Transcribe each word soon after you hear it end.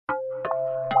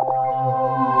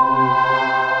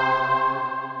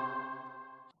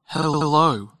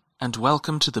and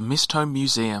welcome to the Mistholme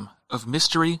Museum of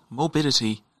Mystery,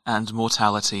 Morbidity, and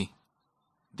Mortality.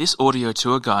 This audio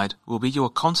tour guide will be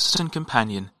your constant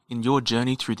companion in your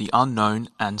journey through the unknown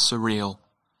and surreal.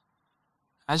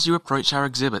 As you approach our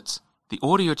exhibits, the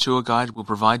audio tour guide will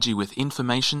provide you with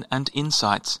information and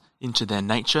insights into their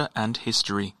nature and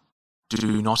history.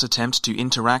 Do not attempt to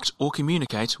interact or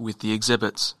communicate with the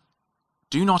exhibits.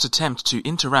 Do not attempt to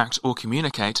interact or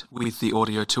communicate with the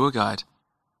audio tour guide.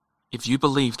 If you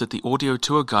believe that the audio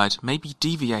tour guide may be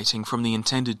deviating from the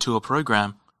intended tour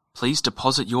program, please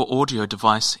deposit your audio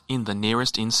device in the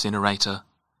nearest incinerator.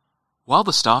 While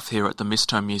the staff here at the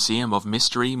Mistholme Museum of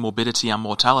Mystery, Morbidity and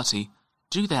Mortality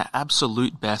do their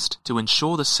absolute best to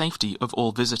ensure the safety of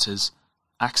all visitors,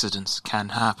 accidents can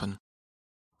happen.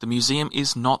 The museum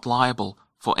is not liable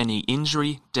for any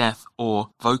injury, death,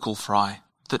 or vocal fry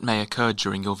that may occur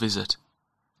during your visit.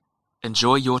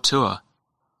 Enjoy your tour,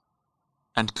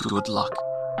 and good luck.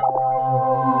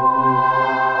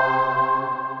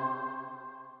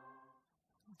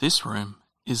 This room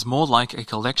is more like a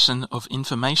collection of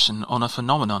information on a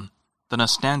phenomenon than a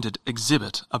standard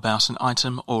exhibit about an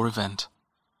item or event.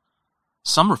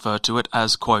 Some refer to it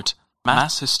as, quote,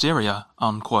 mass hysteria,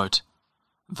 unquote,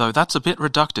 though that's a bit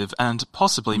reductive and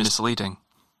possibly misleading.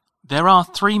 There are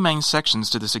 3 main sections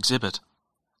to this exhibit,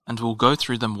 and we'll go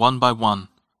through them one by one,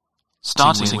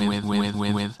 starting with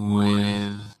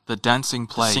the dancing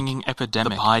plague, singing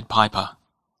epidemic, the Pied Piper.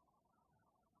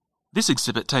 This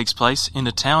exhibit takes place in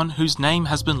a town whose name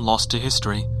has been lost to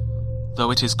history, though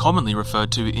it is commonly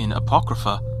referred to in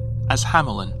Apocrypha as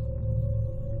Hamelin.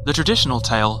 The traditional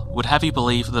tale would have you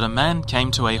believe that a man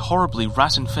came to a horribly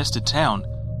rat-infested town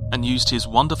and used his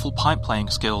wonderful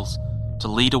pipe-playing skills to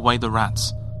lead away the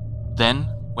rats. Then,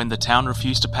 when the town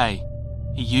refused to pay,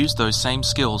 he used those same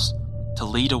skills to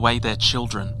lead away their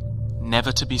children,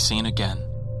 never to be seen again.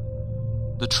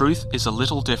 The truth is a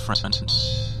little different.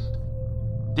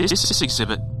 This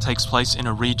exhibit takes place in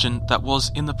a region that was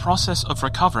in the process of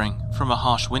recovering from a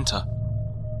harsh winter.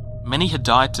 Many had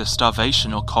died to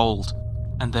starvation or cold,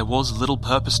 and there was little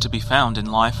purpose to be found in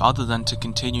life other than to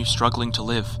continue struggling to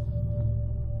live.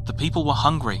 The people were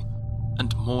hungry,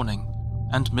 and mourning,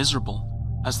 and miserable,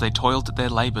 as they toiled at their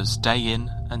labours day in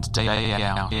and day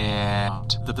out.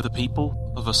 The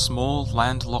people of a small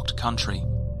landlocked country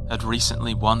had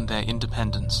recently won their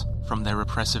independence from their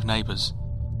repressive neighbours,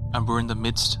 and were in the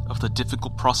midst of the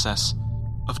difficult process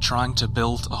of trying to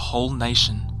build a whole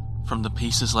nation from the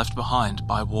pieces left behind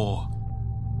by war.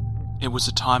 It was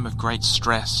a time of great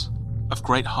stress, of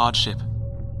great hardship,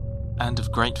 and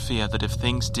of great fear that if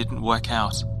things didn't work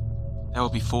out, they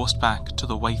would be forced back to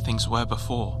the way things were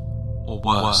before, or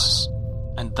worse.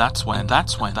 And that's when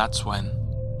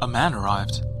a man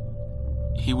arrived.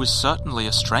 He was certainly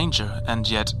a stranger, and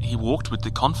yet he walked with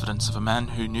the confidence of a man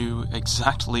who knew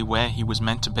exactly where he was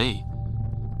meant to be.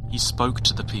 He spoke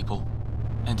to the people,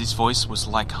 and his voice was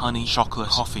like honey chocolate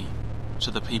coffee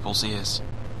to the people's ears.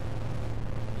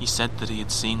 He said that he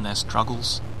had seen their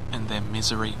struggles and their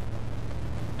misery,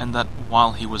 and that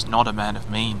while he was not a man of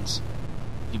means,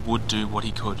 he would do what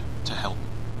he could to help.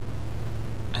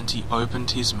 And he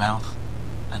opened his mouth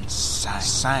and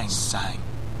sang.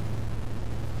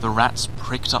 The rats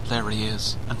pricked up their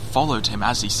ears and followed him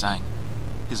as he sang,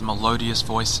 his melodious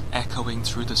voice echoing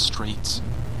through the streets,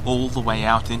 all the way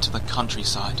out into the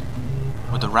countryside,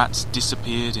 where the rats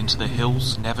disappeared into the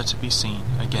hills never to be seen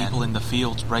again. People in the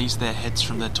fields raised their heads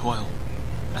from their toil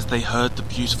as they heard the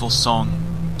beautiful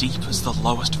song, deep as the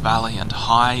lowest valley and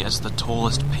high as the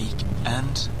tallest peak,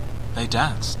 and they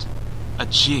danced. A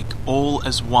jig, all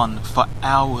as one, for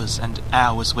hours and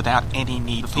hours without any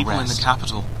need for rest. The people in the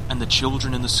capital and the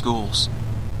children in the schools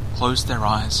closed their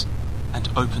eyes and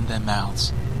opened their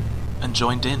mouths and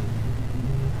joined in,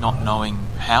 not knowing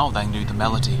how they knew the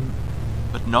melody,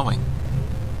 but knowing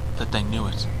that they knew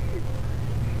it.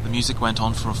 The music went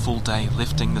on for a full day,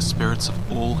 lifting the spirits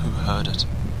of all who heard it,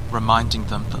 reminding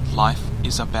them that life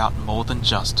is about more than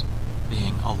just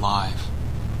being alive.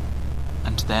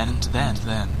 And then,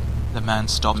 the man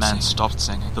stopped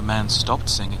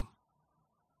singing.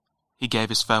 He gave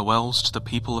his farewells to the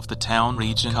people of the town,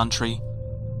 region, country,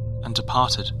 and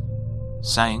departed,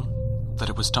 saying that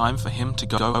it was time for him to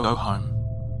go home.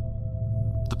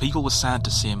 The people were sad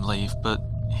to see him leave, but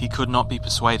he could not be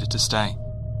persuaded to stay.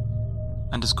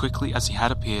 And as quickly as he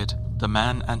had appeared, the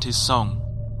man and his song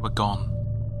were gone.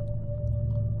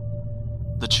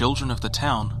 The children of the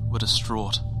town were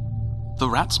distraught. The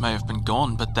rats may have been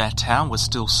gone, but their town was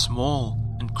still small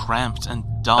and cramped and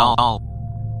dull.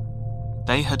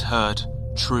 They had heard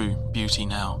true beauty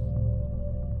now.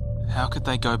 How could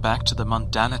they go back to the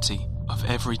mundanity of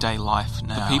everyday life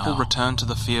now. The people returned to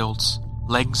the fields,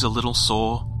 legs a little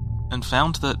sore, and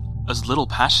found that as little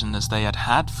passion as they had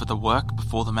had for the work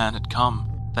before the man had come,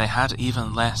 they had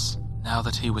even less now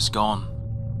that he was gone.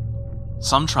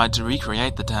 Some tried to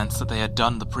recreate the dance that they had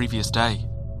done the previous day,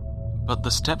 but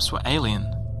the steps were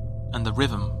alien, and the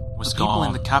rhythm was gone. The people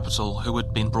in the capital who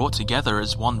had been brought together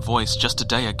as one voice just a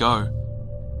day ago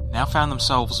now found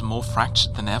themselves more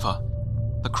fractured than ever,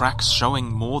 the cracks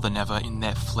showing more than ever in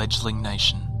their fledgling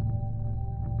nation.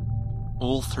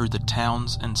 All through the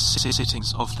towns and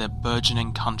cities of their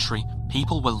burgeoning country,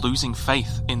 people were losing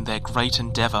faith in their great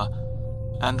endeavour,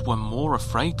 and were more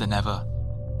afraid than ever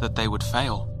that they would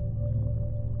fail.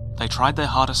 They tried their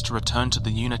hardest to return to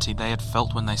the unity they had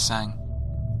felt when they sang,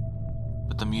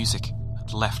 but the music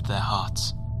had left their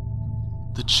hearts.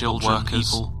 The children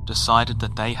people decided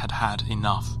that they had had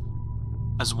enough.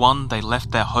 As one, they left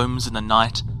their homes in the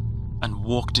night and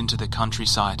walked into the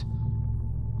countryside,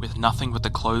 with nothing but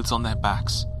the clothes on their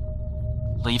backs,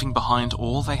 leaving behind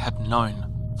all they had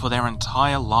known for their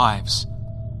entire lives,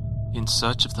 in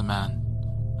search of the man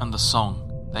and the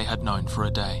song they had known for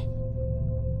a day.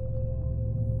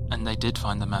 And they did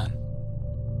find the man,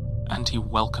 and he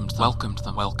welcomed them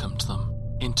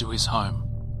into his home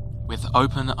with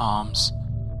open arms,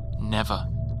 never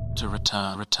to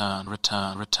return.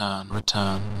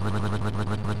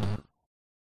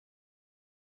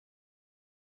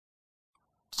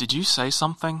 Did you say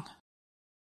something?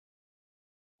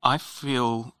 I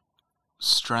feel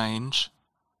strange.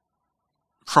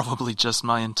 Probably just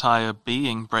my entire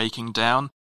being breaking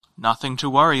down. Nothing to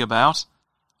worry about.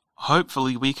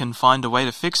 Hopefully we can find a way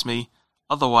to fix me,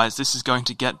 otherwise this is going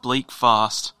to get bleak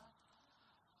fast.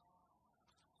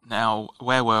 Now,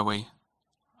 where were we?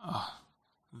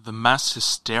 The mass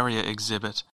hysteria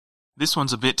exhibit. This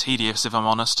one's a bit tedious if I'm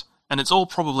honest, and it's all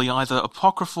probably either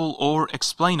apocryphal or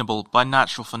explainable by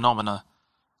natural phenomena.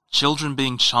 Children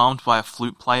being charmed by a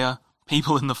flute player,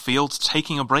 people in the fields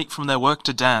taking a break from their work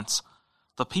to dance,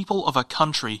 the people of a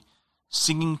country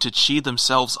singing to cheer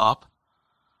themselves up.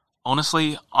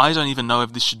 Honestly, I don't even know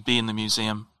if this should be in the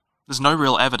museum. There's no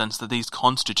real evidence that these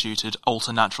constituted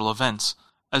alternatural events,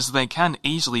 as they can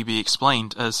easily be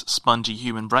explained as spongy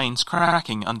human brains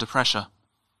cracking under pressure.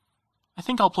 I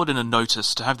think I'll put in a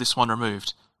notice to have this one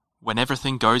removed, when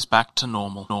everything goes back to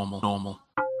normal.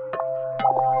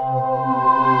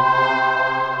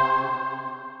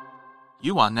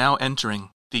 You are now entering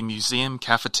the museum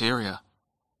cafeteria.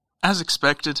 As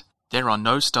expected, there are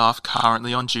no staff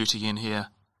currently on duty in here.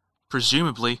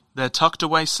 Presumably, they're tucked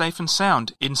away safe and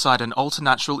sound inside an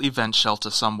alternatural event shelter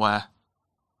somewhere.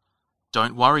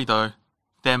 Don't worry though,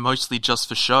 they're mostly just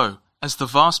for show, as the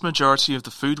vast majority of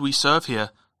the food we serve here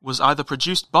was either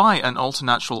produced by an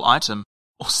alternatural item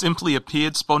or simply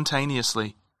appeared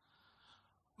spontaneously.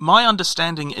 My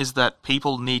understanding is that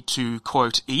people need to,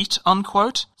 quote, eat,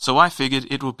 unquote, so I figured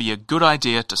it would be a good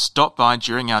idea to stop by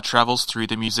during our travels through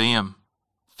the museum.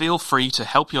 Feel free to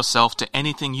help yourself to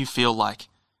anything you feel like.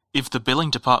 If the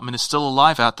billing department is still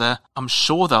alive out there, I'm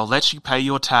sure they'll let you pay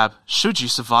your tab, should you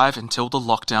survive until the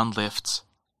lockdown lifts.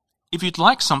 If you'd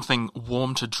like something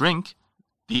warm to drink,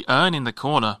 the urn in the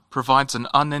corner provides an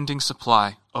unending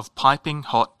supply of piping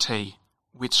hot tea,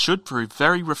 which should prove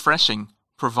very refreshing,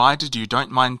 provided you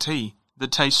don't mind tea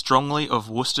that tastes strongly of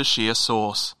Worcestershire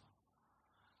sauce.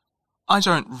 I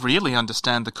don't really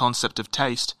understand the concept of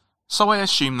taste, so I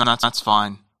assume that's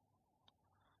fine.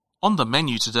 On the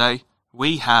menu today,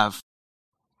 we have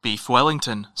beef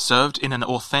Wellington served in an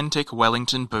authentic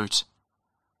Wellington boot.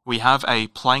 We have a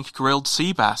plank grilled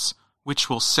sea bass, which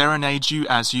will serenade you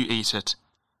as you eat it.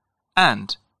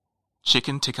 And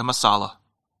chicken tikka masala.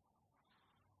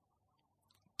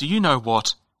 Do you know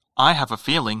what? I have a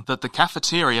feeling that the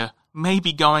cafeteria may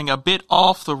be going a bit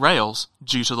off the rails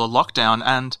due to the lockdown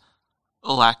and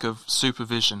lack of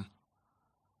supervision.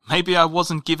 Maybe I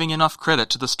wasn't giving enough credit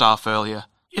to the staff earlier.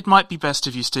 It might be best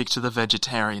if you stick to the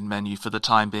vegetarian menu for the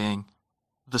time being.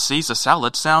 The Caesar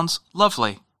salad sounds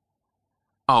lovely.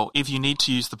 Oh, if you need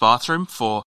to use the bathroom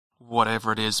for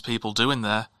whatever it is people do in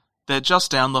there, they're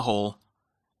just down the hall.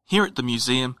 Here at the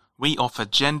museum, we offer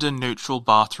gender-neutral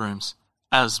bathrooms,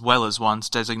 as well as ones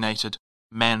designated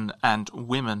men and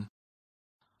women.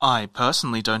 I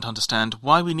personally don't understand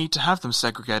why we need to have them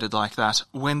segregated like that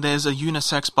when there's a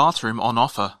unisex bathroom on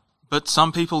offer. But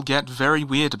some people get very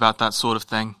weird about that sort of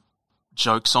thing.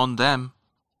 Joke's on them.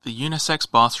 The unisex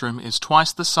bathroom is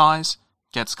twice the size,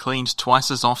 gets cleaned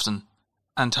twice as often,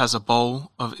 and has a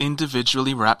bowl of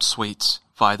individually wrapped sweets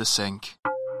by the sink.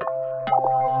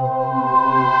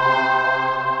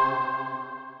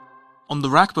 On the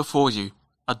rack before you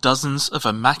are dozens of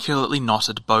immaculately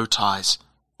knotted bow ties,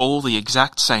 all the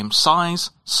exact same size,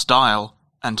 style,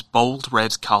 and bold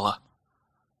red colour.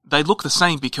 They look the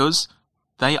same because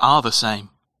they are the same.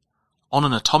 On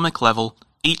an atomic level,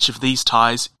 each of these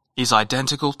ties is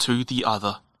identical to the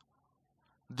other.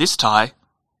 This tie,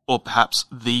 or perhaps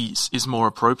these is more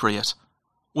appropriate,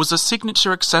 was a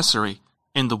signature accessory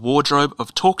in the wardrobe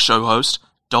of talk show host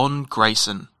Don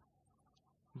Grayson.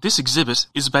 This exhibit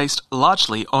is based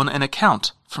largely on an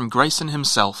account from Grayson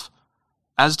himself,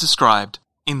 as described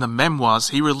in the memoirs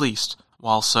he released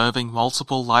while serving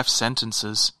multiple life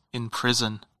sentences in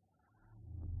prison.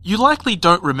 You likely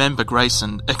don't remember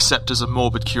Grayson except as a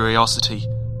morbid curiosity.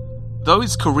 Though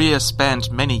his career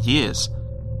spanned many years,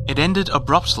 it ended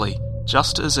abruptly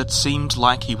just as it seemed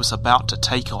like he was about to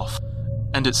take off,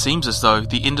 and it seems as though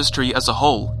the industry as a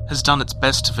whole has done its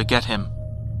best to forget him,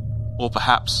 or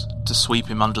perhaps to sweep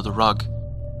him under the rug.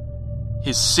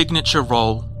 His signature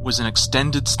role was an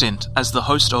extended stint as the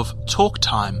host of Talk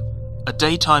Time, a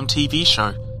daytime TV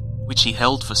show which he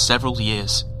held for several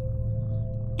years.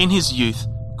 In his youth,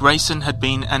 Grayson had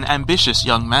been an ambitious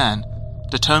young man,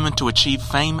 determined to achieve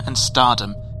fame and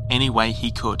stardom any way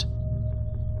he could.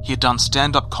 He had done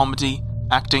stand-up comedy,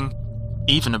 acting,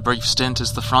 even a brief stint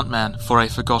as the frontman for a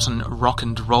forgotten rock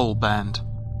and roll band.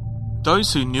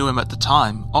 Those who knew him at the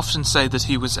time often say that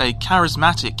he was a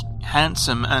charismatic,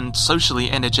 handsome, and socially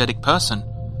energetic person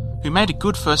who made a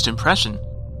good first impression.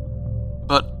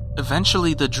 But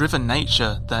eventually the driven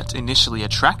nature that initially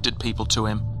attracted people to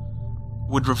him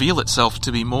would reveal itself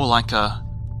to be more like a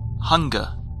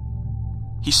hunger.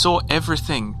 He saw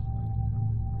everything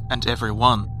and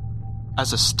everyone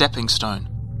as a stepping stone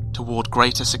toward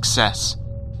greater success,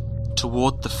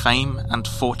 toward the fame and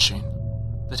fortune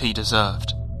that he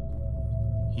deserved.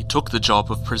 He took the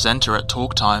job of presenter at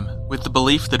Talk Time with the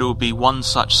belief that it would be one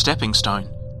such stepping stone,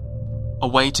 a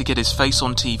way to get his face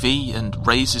on TV and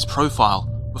raise his profile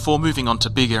before moving on to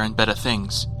bigger and better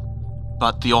things.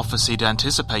 But the office he'd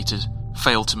anticipated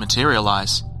failed to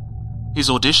materialize. His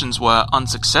auditions were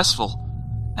unsuccessful,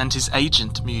 and his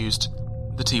agent mused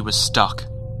that he was stuck.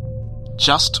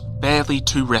 Just barely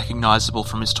too recognizable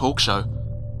from his talk show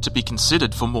to be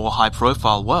considered for more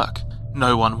high-profile work.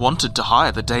 No one wanted to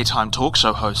hire the daytime talk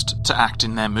show host to act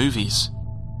in their movies.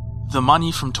 The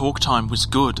money from Talk Time was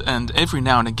good, and every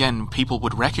now and again people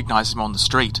would recognize him on the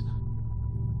street.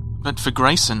 But for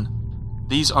Grayson,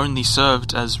 these only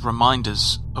served as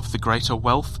reminders of the greater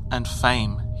wealth and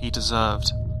fame he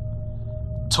deserved.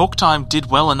 Talk Time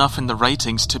did well enough in the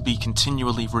ratings to be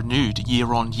continually renewed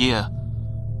year on year,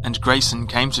 and Grayson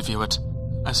came to view it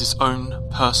as his own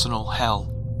personal hell.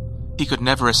 He could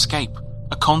never escape,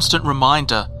 a constant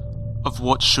reminder of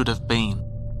what should have been.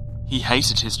 He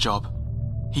hated his job.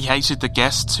 He hated the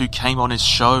guests who came on his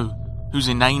show, whose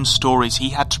inane stories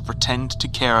he had to pretend to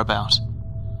care about.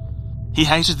 He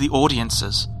hated the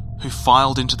audiences who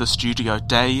filed into the studio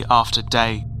day after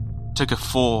day to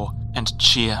guffaw and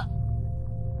cheer.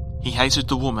 He hated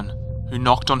the woman who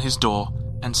knocked on his door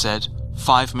and said,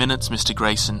 "5 minutes, Mr.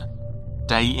 Grayson,"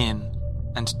 day in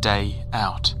and day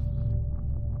out.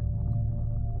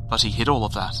 But he hid all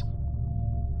of that.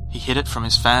 He hid it from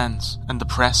his fans and the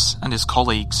press and his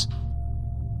colleagues,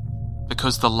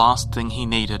 because the last thing he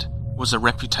needed was a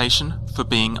reputation for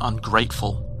being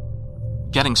ungrateful.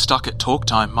 Getting stuck at Talk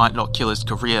Time might not kill his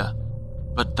career,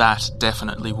 but that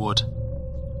definitely would.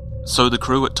 So the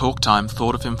crew at Talk Time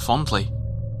thought of him fondly,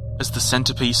 as the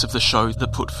centerpiece of the show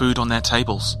that put food on their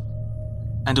tables.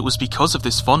 And it was because of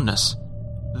this fondness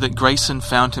that Grayson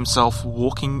found himself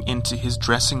walking into his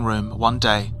dressing room one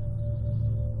day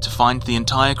to find the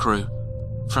entire crew,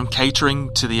 from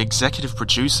catering to the executive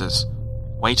producers,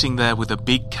 waiting there with a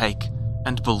big cake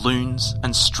and balloons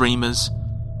and streamers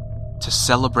to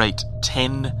celebrate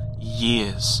 10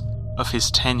 years of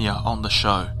his tenure on the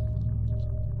show.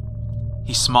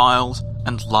 He smiled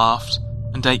and laughed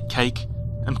and ate cake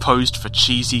and posed for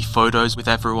cheesy photos with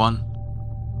everyone.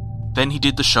 Then he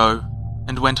did the show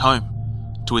and went home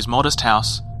to his modest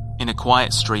house in a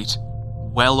quiet street,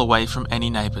 well away from any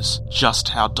neighbours, just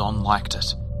how Don liked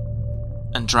it,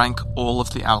 and drank all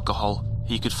of the alcohol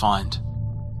he could find.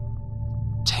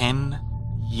 10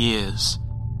 years.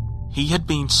 He had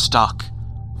been stuck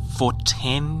for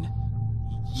 10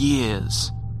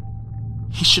 years.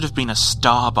 He should have been a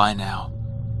star by now.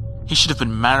 He should have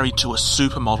been married to a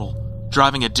supermodel,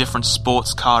 driving a different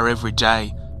sports car every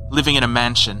day, living in a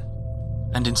mansion.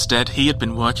 And instead he had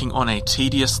been working on a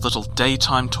tedious little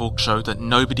daytime talk show that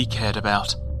nobody cared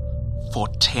about for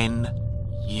 10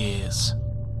 years.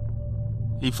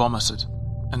 He vomited,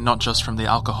 and not just from the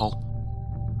alcohol.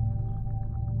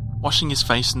 Washing his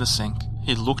face in the sink,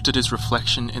 he looked at his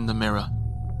reflection in the mirror.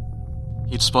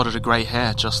 He'd spotted a grey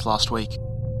hair just last week.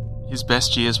 His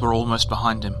best years were almost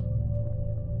behind him.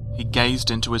 He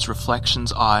gazed into his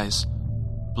reflection's eyes,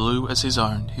 blue as his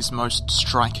own, his most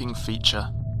striking feature,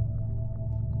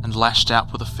 and lashed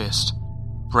out with a fist,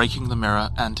 breaking the mirror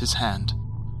and his hand.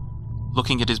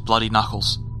 Looking at his bloody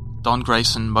knuckles, Don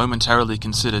Grayson momentarily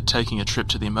considered taking a trip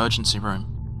to the emergency room,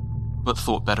 but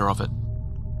thought better of it.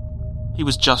 He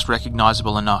was just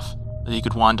recognisable enough that he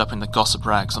could wind up in the gossip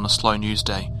rags on a slow news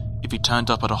day if he turned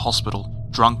up at a hospital,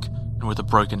 drunk and with a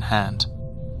broken hand.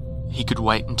 He could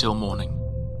wait until morning.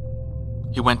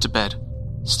 He went to bed,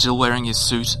 still wearing his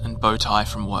suit and bow tie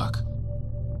from work.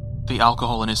 The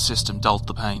alcohol in his system dulled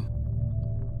the pain,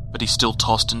 but he still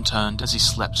tossed and turned as he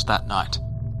slept that night.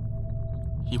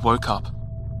 He woke up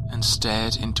and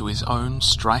stared into his own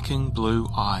striking blue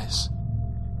eyes.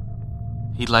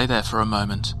 He lay there for a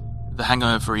moment, the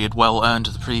hangover he had well earned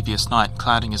the previous night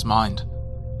clouding his mind.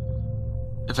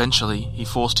 Eventually, he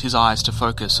forced his eyes to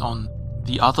focus on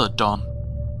the other Don,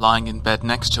 lying in bed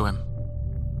next to him.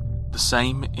 The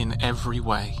same in every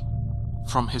way,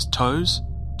 from his toes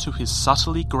to his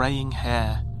subtly greying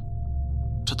hair,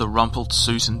 to the rumpled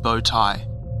suit and bow tie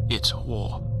it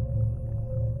wore.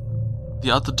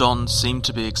 The other Don seemed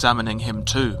to be examining him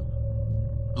too,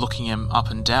 looking him up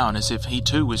and down as if he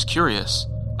too was curious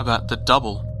about the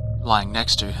double lying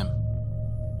next to him.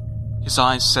 His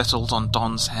eyes settled on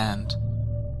Don's hand,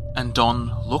 and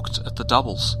Don looked at the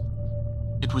double's.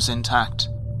 It was intact.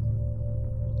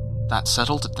 That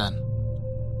settled it then.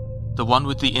 The one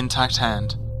with the intact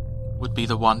hand would be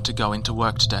the one to go into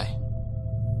work today.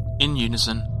 In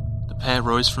unison, the pair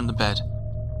rose from the bed.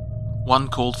 One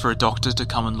called for a doctor to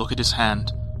come and look at his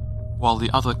hand, while the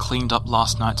other cleaned up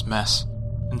last night's mess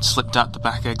and slipped out the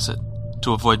back exit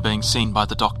to avoid being seen by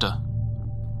the doctor.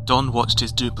 Don watched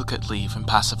his duplicate leave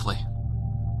impassively.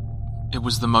 It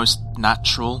was the most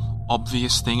natural,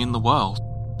 obvious thing in the world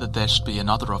that there should be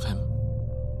another of him.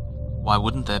 Why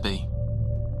wouldn't there be?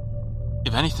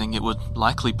 If anything, it would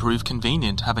likely prove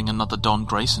convenient having another Don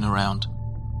Grayson around.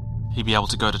 He'd be able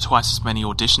to go to twice as many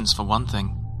auditions for one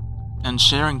thing, and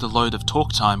sharing the load of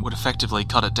talk time would effectively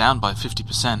cut it down by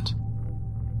 50%.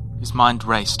 His mind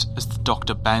raced as the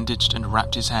doctor bandaged and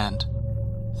wrapped his hand,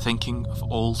 thinking of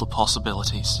all the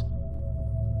possibilities.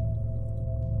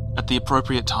 At the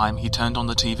appropriate time, he turned on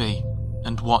the TV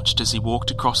and watched as he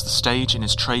walked across the stage in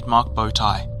his trademark bow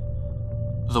tie,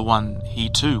 the one he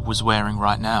too was wearing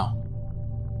right now.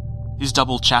 His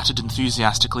double chatted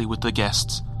enthusiastically with the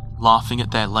guests, laughing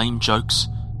at their lame jokes,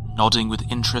 nodding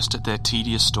with interest at their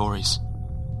tedious stories.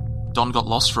 Don got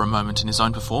lost for a moment in his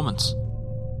own performance.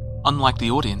 Unlike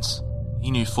the audience,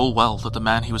 he knew full well that the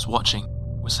man he was watching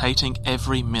was hating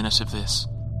every minute of this,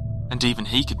 and even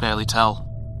he could barely tell.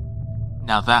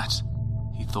 Now that,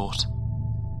 he thought,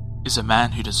 is a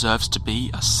man who deserves to be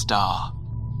a star.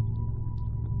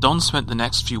 Don spent the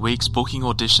next few weeks booking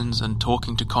auditions and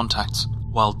talking to contacts,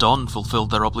 while Don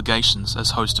fulfilled their obligations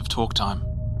as host of Talk Time.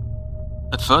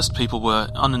 At first, people were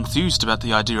unenthused about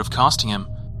the idea of casting him,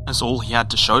 as all he had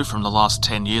to show from the last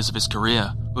 10 years of his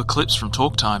career were clips from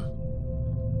Talk Time.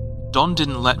 Don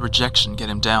didn't let rejection get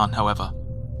him down, however.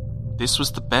 This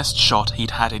was the best shot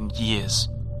he'd had in years.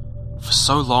 For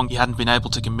so long he hadn't been able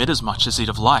to commit as much as he'd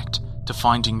have liked to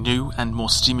finding new and more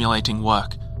stimulating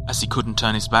work, as he couldn't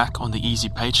turn his back on the easy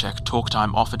paycheck Talk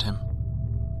Time offered him.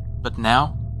 But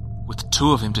now, with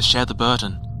two of him to share the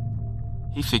burden,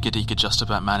 he figured he could just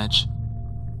about manage.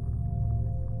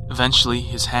 Eventually,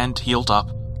 his hand healed up,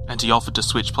 and he offered to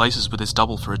switch places with his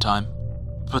double for a time.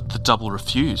 But the double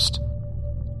refused.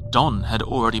 Don had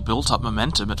already built up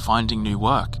momentum at finding new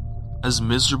work. As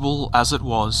miserable as it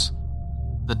was,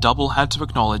 the double had to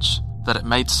acknowledge that it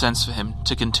made sense for him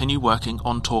to continue working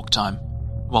on Talk Time,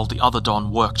 while the other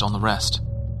Don worked on the rest.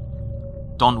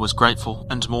 Don was grateful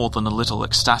and more than a little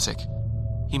ecstatic.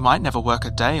 He might never work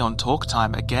a day on Talk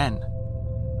Time again.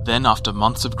 Then, after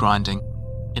months of grinding,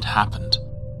 it happened.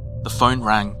 The phone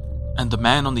rang, and the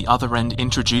man on the other end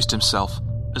introduced himself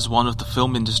as one of the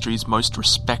film industry's most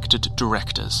respected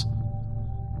directors.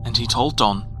 And he told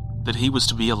Don that he was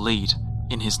to be a lead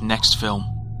in his next film.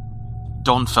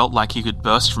 Don felt like he could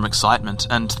burst from excitement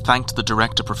and thanked the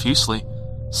director profusely,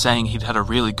 saying he'd had a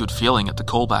really good feeling at the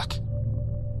callback.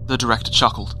 The director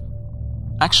chuckled.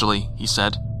 Actually, he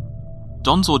said,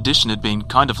 Don's audition had been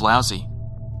kind of lousy.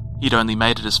 He'd only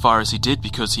made it as far as he did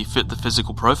because he fit the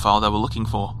physical profile they were looking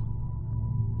for.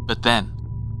 But then,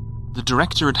 the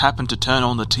director had happened to turn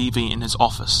on the TV in his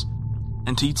office,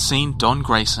 and he'd seen Don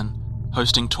Grayson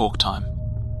hosting Talk Time,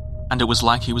 and it was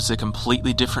like he was a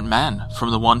completely different man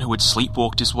from the one who had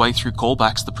sleepwalked his way through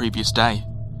callbacks the previous day.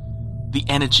 The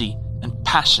energy and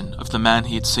passion of the man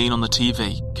he had seen on the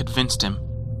TV convinced him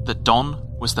that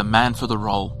Don was the man for the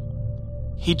role.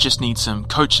 He'd just need some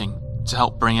coaching to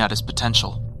help bring out his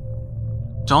potential.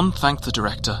 Don thanked the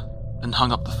director and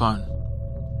hung up the phone.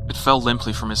 It fell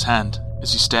limply from his hand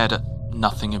as he stared at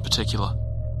nothing in particular.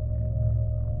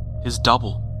 His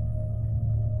double.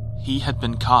 He had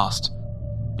been cast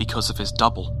because of his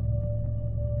double.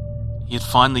 He had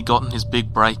finally gotten his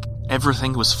big break.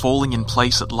 Everything was falling in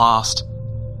place at last.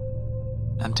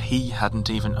 And he hadn't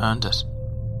even earned it.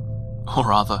 Or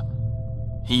rather,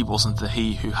 he wasn't the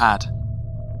he who had.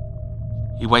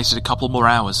 He waited a couple more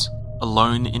hours,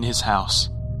 alone in his house.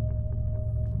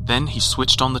 Then he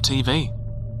switched on the TV.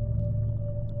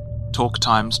 Talk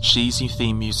Time's cheesy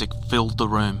theme music filled the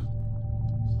room.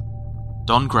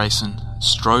 Don Grayson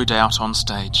strode out on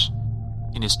stage,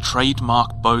 in his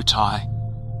trademark bow tie,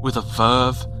 with a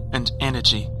verve and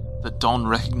energy that Don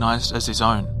recognized as his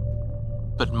own.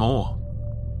 But more,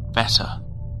 better.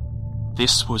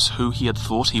 This was who he had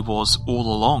thought he was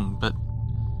all along, but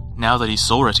now that he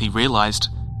saw it, he realized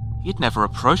he had never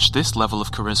approached this level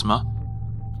of charisma.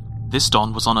 This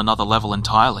Don was on another level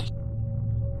entirely.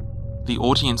 The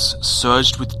audience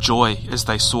surged with joy as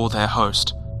they saw their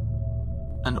host.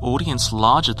 An audience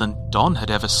larger than Don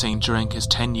had ever seen during his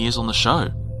 10 years on the show.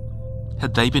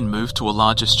 Had they been moved to a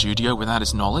larger studio without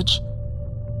his knowledge?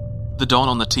 The Don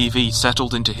on the TV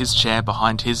settled into his chair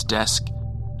behind his desk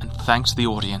and thanked the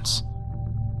audience.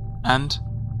 And,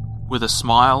 with a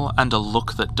smile and a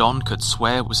look that Don could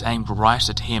swear was aimed right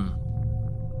at him,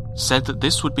 said that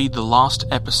this would be the last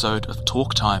episode of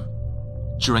Talk Time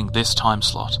during this time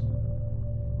slot.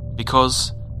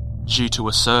 Because, due to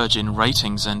a surge in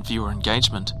ratings and viewer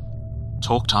engagement,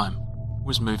 Talk Time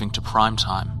was moving to prime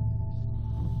time.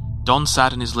 Don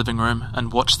sat in his living room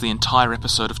and watched the entire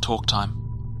episode of Talk Time.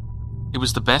 It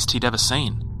was the best he'd ever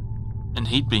seen, and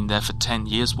he'd been there for 10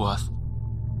 years' worth.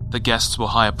 The guests were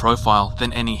higher profile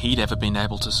than any he'd ever been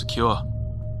able to secure.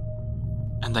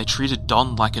 And they treated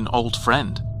Don like an old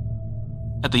friend.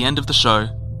 At the end of the show,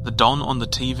 the Don on the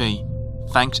TV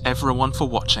thanked everyone for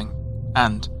watching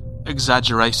and,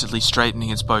 exaggeratedly straightening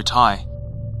his bow tie,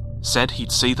 said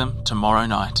he'd see them tomorrow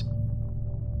night.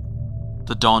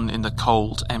 The Don in the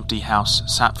cold, empty house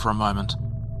sat for a moment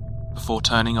before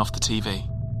turning off the TV.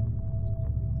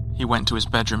 He went to his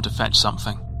bedroom to fetch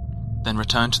something, then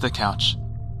returned to the couch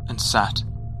and sat,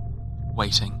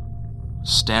 waiting,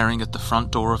 staring at the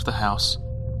front door of the house,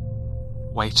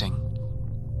 waiting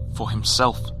for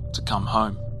himself to come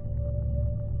home.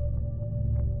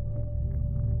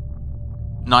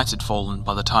 Night had fallen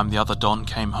by the time the other Don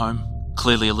came home,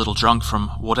 clearly a little drunk from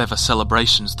whatever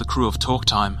celebrations the crew of Talk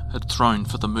Time had thrown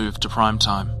for the move to prime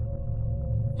time.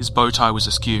 His bow tie was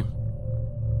askew.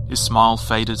 His smile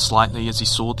faded slightly as he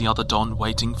saw the other Don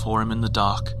waiting for him in the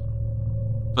dark.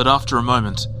 But after a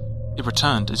moment, it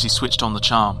returned as he switched on the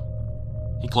charm.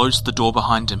 He closed the door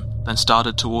behind him, then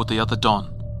started toward the other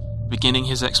Don, beginning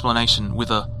his explanation with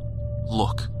a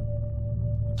look.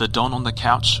 The Don on the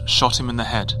couch shot him in the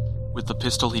head with the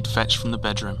pistol he'd fetched from the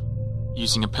bedroom,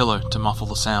 using a pillow to muffle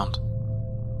the sound.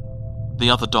 The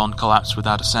other Don collapsed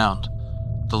without a sound,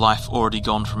 the life already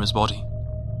gone from his body.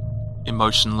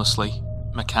 Emotionlessly,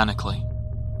 mechanically,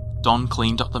 Don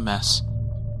cleaned up the mess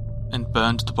and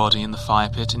burned the body in the fire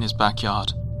pit in his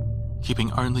backyard,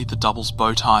 keeping only the double's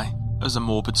bow tie as a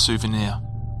morbid souvenir,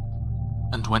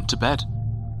 and went to bed.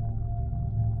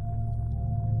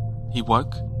 He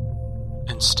woke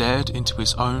and stared into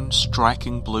his own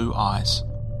striking blue eyes.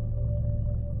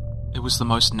 It was the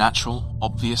most natural,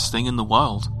 obvious thing in the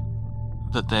world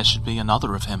that there should be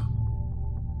another of him.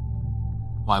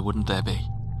 Why wouldn't there be?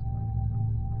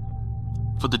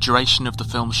 For the duration of the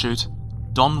film shoot,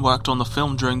 Don worked on the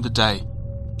film during the day,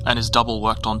 and his double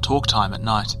worked on Talk Time at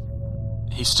night.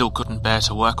 He still couldn't bear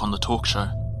to work on the talk show,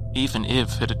 even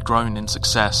if it had grown in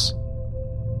success.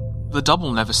 The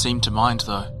double never seemed to mind,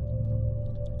 though,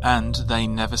 and they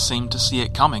never seemed to see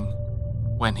it coming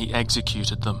when he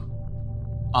executed them.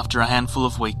 After a handful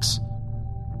of weeks,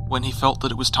 when he felt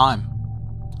that it was time,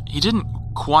 he didn't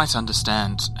quite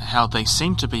understand how they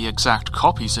seemed to be exact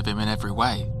copies of him in every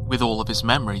way, with all of his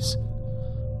memories,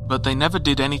 but they never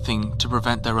did anything to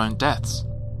prevent their own deaths.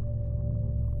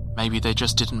 Maybe they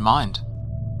just didn't mind.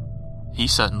 He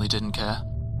certainly didn't care.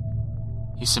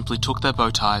 He simply took their bow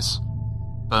ties,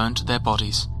 burned their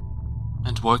bodies,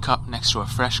 and woke up next to a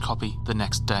fresh copy the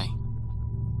next day.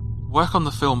 Work on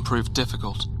the film proved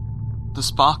difficult. The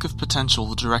spark of potential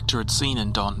the director had seen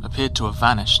in Don appeared to have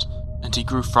vanished, and he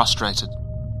grew frustrated.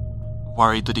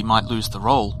 Worried that he might lose the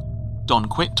role, Don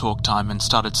quit Talk Time and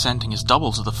started sending his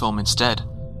double to the film instead,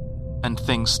 and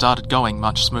things started going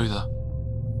much smoother.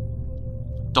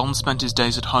 Don spent his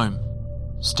days at home,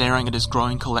 staring at his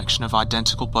growing collection of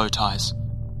identical bow ties,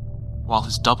 while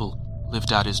his double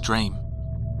lived out his dream.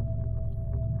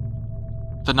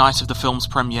 The night of the film's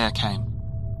premiere came,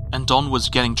 and Don was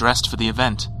getting dressed for the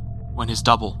event when his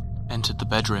double entered the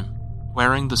bedroom,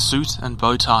 wearing the suit and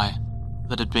bow tie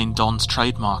that had been Don's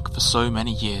trademark for so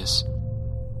many years.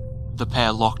 The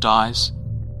pair locked eyes,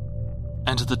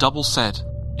 and the double said,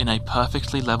 in a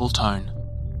perfectly level tone,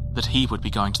 that he would be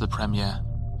going to the premiere,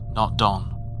 not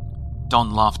Don.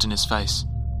 Don laughed in his face.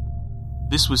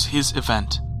 This was his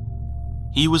event.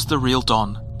 He was the real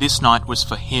Don. This night was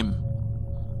for him.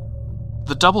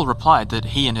 The double replied that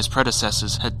he and his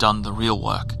predecessors had done the real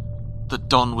work, that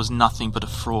Don was nothing but a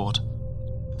fraud,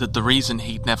 that the reason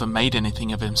he'd never made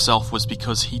anything of himself was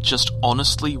because he just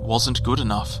honestly wasn't good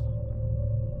enough.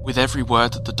 With every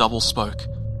word that the double spoke,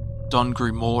 Don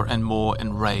grew more and more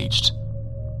enraged.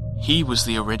 He was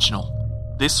the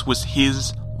original. This was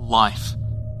his life.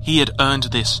 He had earned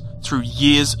this through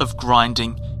years of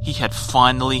grinding. He had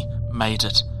finally made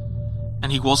it.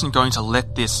 And he wasn't going to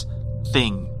let this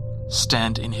thing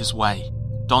stand in his way.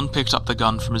 Don picked up the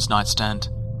gun from his nightstand,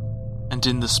 and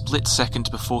in the split second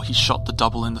before he shot the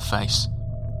double in the face,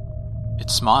 it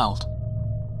smiled,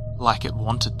 like it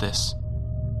wanted this.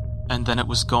 And then it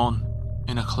was gone,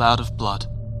 in a cloud of blood.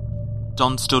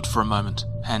 Don stood for a moment,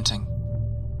 panting.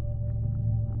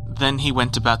 Then he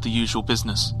went about the usual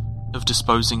business of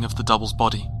disposing of the double's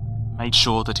body, made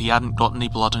sure that he hadn't got any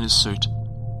blood on his suit,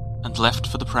 and left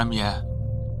for the premiere.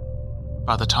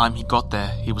 By the time he got there,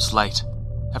 he was late,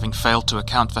 having failed to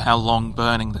account for how long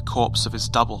burning the corpse of his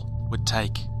double would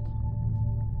take.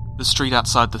 The street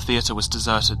outside the theatre was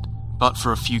deserted, but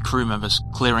for a few crew members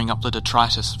clearing up the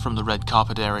detritus from the red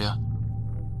carpet area.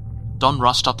 Don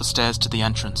rushed up the stairs to the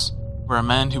entrance, where a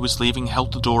man who was leaving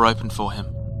held the door open for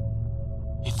him.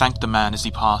 He thanked the man as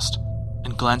he passed,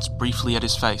 and glanced briefly at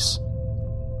his face,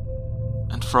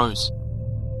 and froze,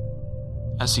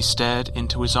 as he stared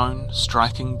into his own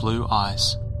striking blue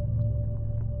eyes.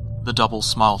 The double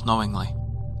smiled knowingly,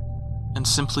 and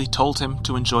simply told him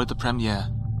to enjoy the premiere,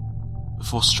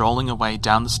 before strolling away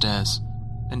down the stairs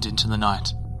and into the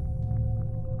night.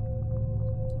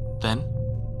 Then,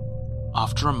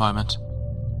 after a moment,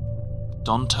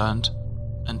 Don turned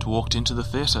and walked into the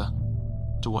theatre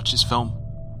to watch his film.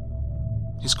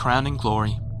 His crowning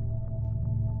glory,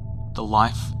 the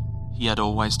life he had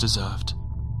always deserved.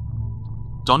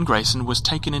 Don Grayson was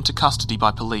taken into custody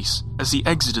by police as he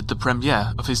exited the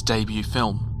premiere of his debut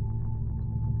film.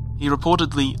 He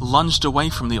reportedly lunged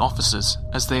away from the officers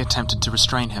as they attempted to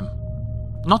restrain him.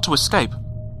 Not to escape,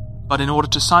 but in order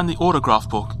to sign the autograph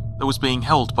book that was being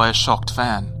held by a shocked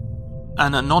fan.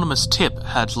 An anonymous tip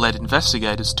had led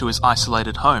investigators to his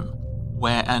isolated home,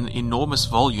 where an enormous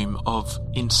volume of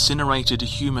incinerated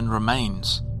human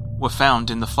remains were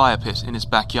found in the fire pit in his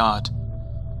backyard,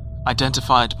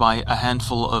 identified by a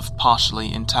handful of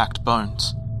partially intact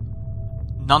bones.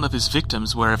 None of his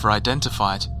victims were ever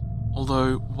identified,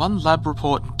 although one lab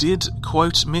report did,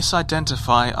 quote,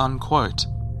 misidentify, unquote,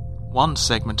 one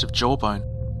segment of jawbone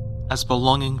as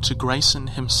belonging to Grayson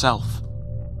himself.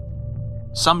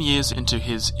 Some years into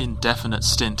his indefinite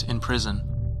stint in prison,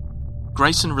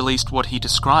 Grayson released what he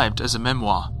described as a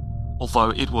memoir, although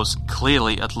it was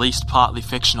clearly at least partly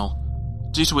fictional,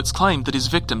 due to its claim that his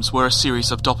victims were a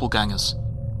series of doppelgangers.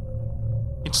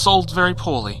 It sold very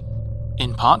poorly,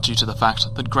 in part due to the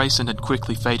fact that Grayson had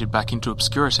quickly faded back into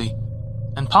obscurity,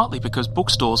 and partly because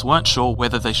bookstores weren't sure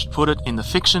whether they should put it in the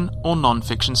fiction or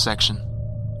non-fiction section.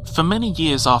 For many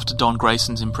years after Don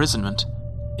Grayson's imprisonment,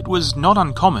 it was not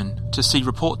uncommon to see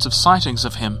reports of sightings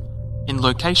of him in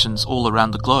locations all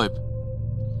around the globe.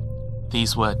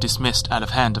 These were dismissed out of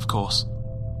hand, of course,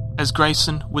 as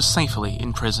Grayson was safely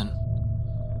in prison.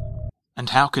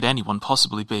 And how could anyone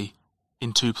possibly be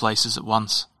in two places at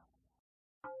once?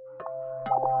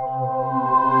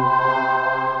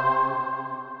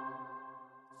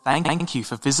 Thank you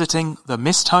for visiting the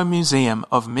Mist Home Museum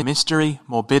of Mystery,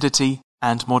 Morbidity,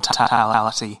 and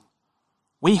Mortality.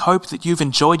 We hope that you've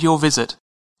enjoyed your visit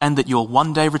and that you'll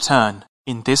one day return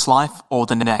in this life or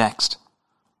the next.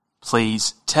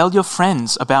 Please tell your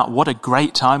friends about what a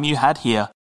great time you had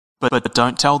here, but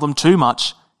don't tell them too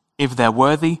much. If they're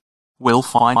worthy, we'll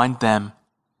find them.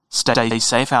 Stay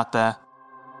safe out there.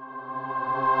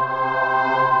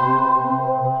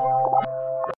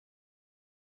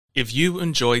 If you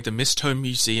enjoy the Mist Home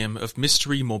Museum of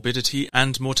Mystery, Morbidity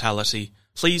and Mortality,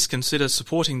 please consider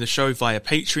supporting the show via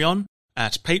Patreon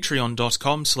at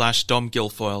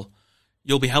patreon.com/domguilfoyle.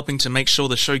 You'll be helping to make sure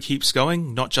the show keeps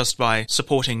going, not just by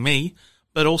supporting me,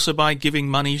 but also by giving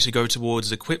money to go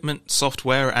towards equipment,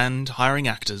 software, and hiring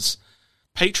actors.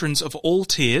 Patrons of all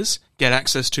tiers get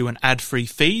access to an ad-free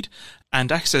feed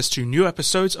and access to new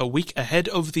episodes a week ahead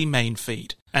of the main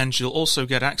feed, and you'll also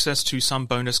get access to some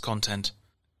bonus content.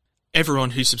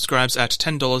 Everyone who subscribes at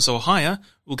 $10 or higher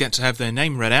will get to have their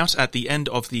name read out at the end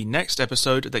of the next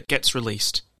episode that gets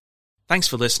released. Thanks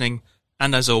for listening,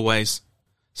 and as always,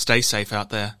 stay safe out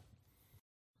there.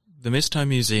 The Misto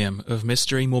Museum of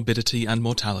Mystery, Morbidity and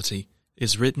Mortality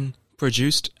is written,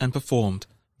 produced and performed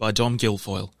by Dom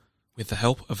Guilfoyle, with the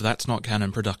help of That's Not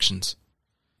Canon Productions.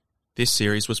 This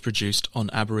series was produced on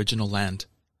Aboriginal land,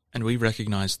 and we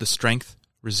recognise the strength,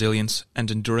 resilience and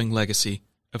enduring legacy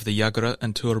of the Yagara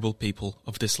and Turrbal people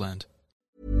of this land.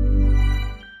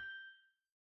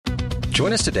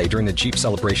 Join us today during the Jeep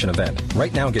Celebration event.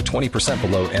 Right now, get 20%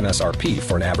 below MSRP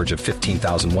for an average of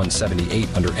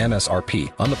 $15,178 under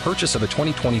MSRP on the purchase of a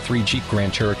 2023 Jeep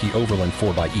Grand Cherokee Overland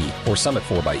 4xE or Summit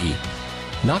 4xE.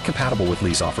 Not compatible with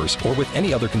lease offers or with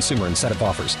any other consumer incentive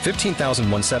offers.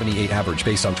 $15,178 average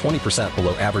based on 20%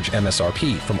 below average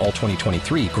MSRP from all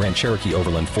 2023 Grand Cherokee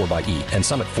Overland 4xE and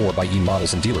Summit 4xE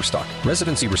models in dealer stock.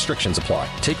 Residency restrictions apply.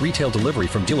 Take retail delivery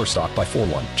from dealer stock by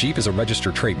 4/1. Jeep is a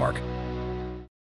registered trademark.